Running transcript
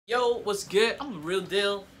Yo, what's good? I'm the real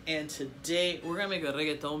deal, and today we're gonna make a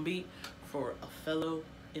reggaeton beat for a fellow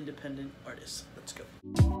independent artist. Let's go.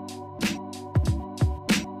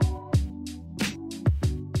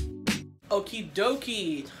 Okie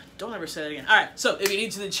dokie. Don't ever say that again. Alright, so if you're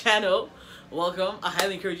new to the channel, welcome. I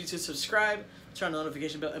highly encourage you to subscribe, turn on the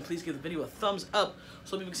notification bell, and please give the video a thumbs up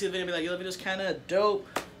so people can see the video and be like, yo, the video's kinda dope.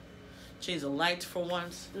 Change the lights for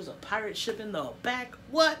once. There's a pirate ship in the back.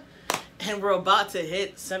 What? And we're about to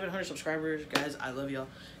hit 700 subscribers, guys. I love y'all.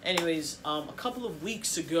 Anyways, a couple of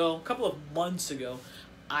months ago,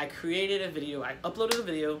 I created a video. I uploaded a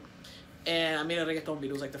video, and I made a reggaeton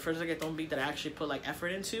beat. It was like the first reggaeton beat that I actually put like effort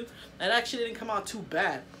into. And it actually didn't come out too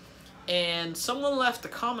bad. And someone left a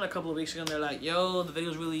comment a couple of weeks ago, and they're like, "Yo, the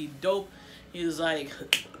video's really dope." He was like,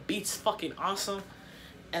 "Beat's fucking awesome."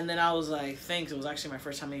 And then I was like, thanks. It was actually my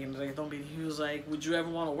first time making a reggaeton beat. He was like, would you ever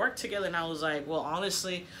want to work together? And I was like, well,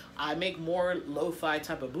 honestly, I make more lo-fi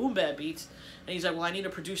type of boom bap beats. And he's like, well, I need a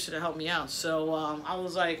producer to help me out. So I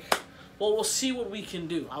was like, well, we'll see what we can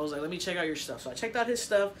do. I was like, let me check out your stuff. So I checked out his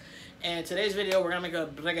stuff. And today's video, we're going to make a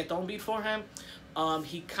reggaeton beat for him.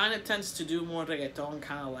 He kind of tends to do more reggaeton,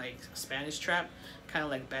 kind of like Spanish trap, kind of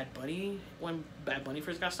like Bad Bunny, when Bad Bunny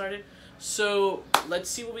first got started. So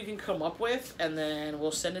let's see what we can come up with, and then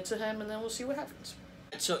we'll send it to him, and then we'll see what happens.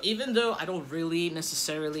 So even though I don't really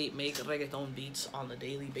necessarily make reggaeton beats on a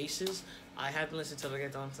daily basis, I have been listening to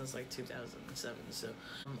reggaeton since like 2007. So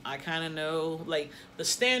I kind of know like the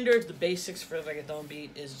standards, the basics for a reggaeton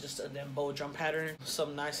beat is just a dembow drum pattern,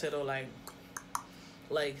 some nice little like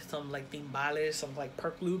some like timbales, some like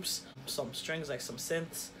perk loops, some strings, like some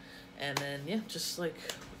synths, and then yeah, just like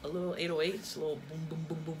a little 808s, a little boom boom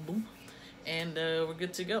boom boom boom. And we're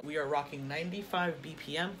good to go. We are rocking 95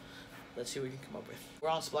 BPM. Let's see what we can come up with. We're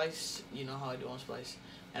on Splice. You know how I do on Splice.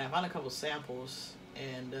 And I found a couple samples.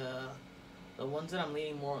 And the ones that I'm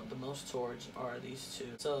leaning the most towards are these two.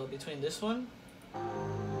 So between this one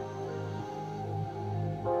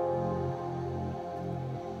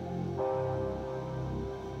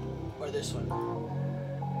or this one.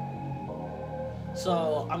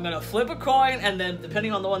 So I'm going to flip a coin, and then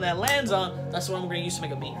depending on the one that lands on, that's the one we're going to use to make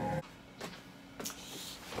a beat.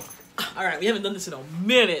 Alright, we haven't done this in a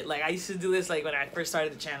minute. Like, I used to do this like when I first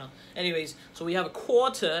started the channel. Anyways, so we have a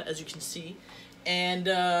quarter, as you can see. And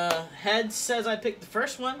heads says I picked the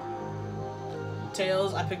first one.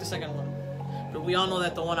 Tails, I picked the second one. But we all know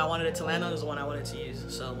that the one I wanted it to land on is the one I wanted to use.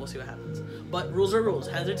 So we'll see what happens. But rules are rules.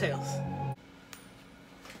 Heads or tails.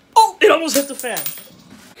 Oh! It almost hit the fan.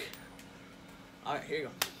 Alright, here you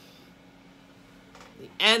go. The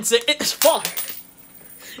answer is fuck.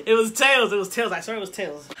 It was tails. It was tails. I swear it was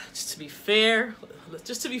tails. Just to be fair,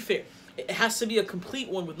 it has to be a complete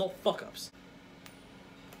one with no fuck-ups.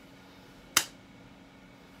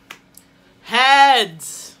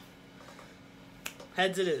 Heads.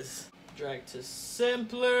 Heads it is. Drag to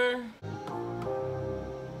simpler.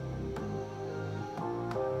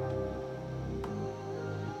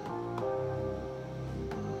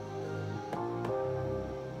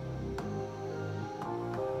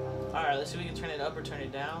 Alright, let's see if we can turn it up or turn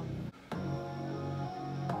it down.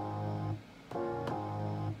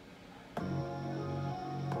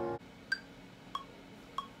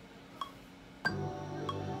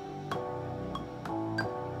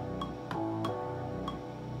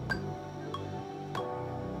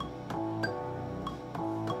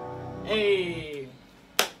 Hey!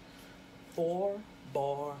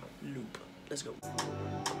 4-bar loop. Let's go.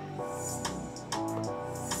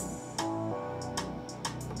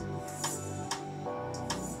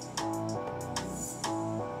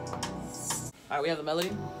 Alright, we have the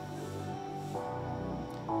melody.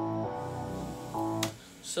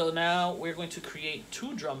 So now we're going to create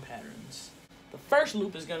two drum patterns. The first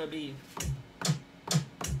loop is going to be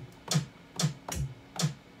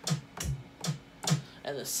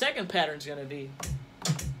and the second pattern is going to be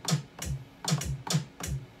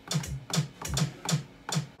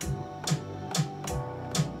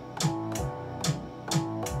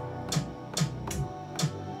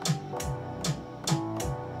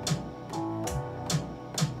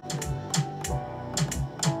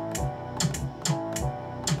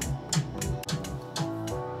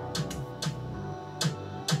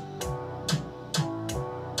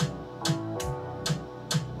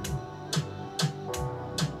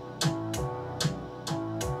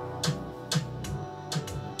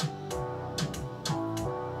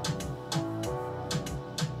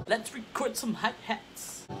let's record some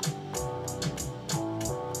hi-hats.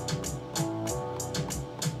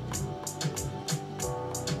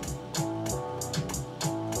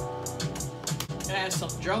 Gonna add some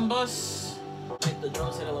drum bus. Make the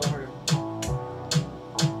drums hit a little harder.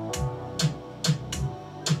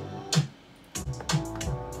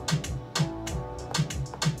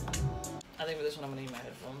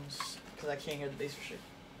 because I can't hear the bass for shit.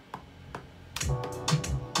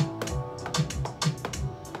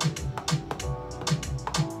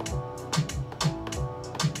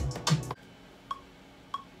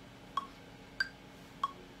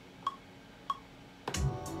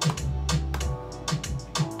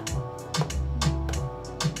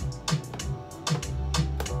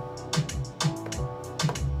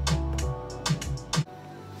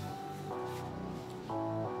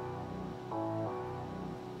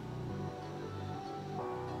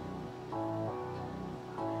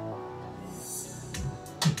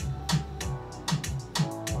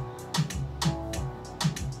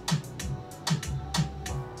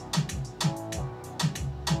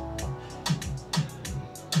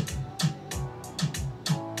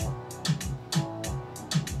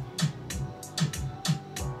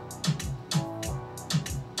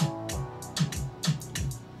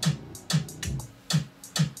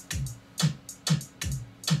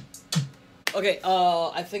 Okay,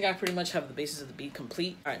 I think I pretty much have the basis of the beat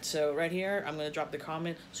complete. Alright, so right here, I'm gonna drop the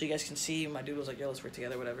comment so you guys can see. My dude was like, yo, let's work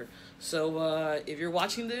together, whatever. So, if you're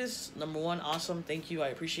watching this, number one, awesome, thank you, I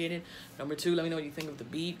appreciate it. Number two, let me know what you think of the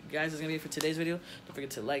beat. Guys, that's gonna be it for today's video. Don't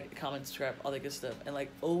forget to like, comment, subscribe, all that good stuff. And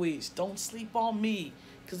like always, don't sleep on me,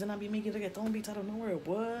 because then I'll be making reggaeton beats out of nowhere.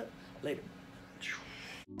 What? Later.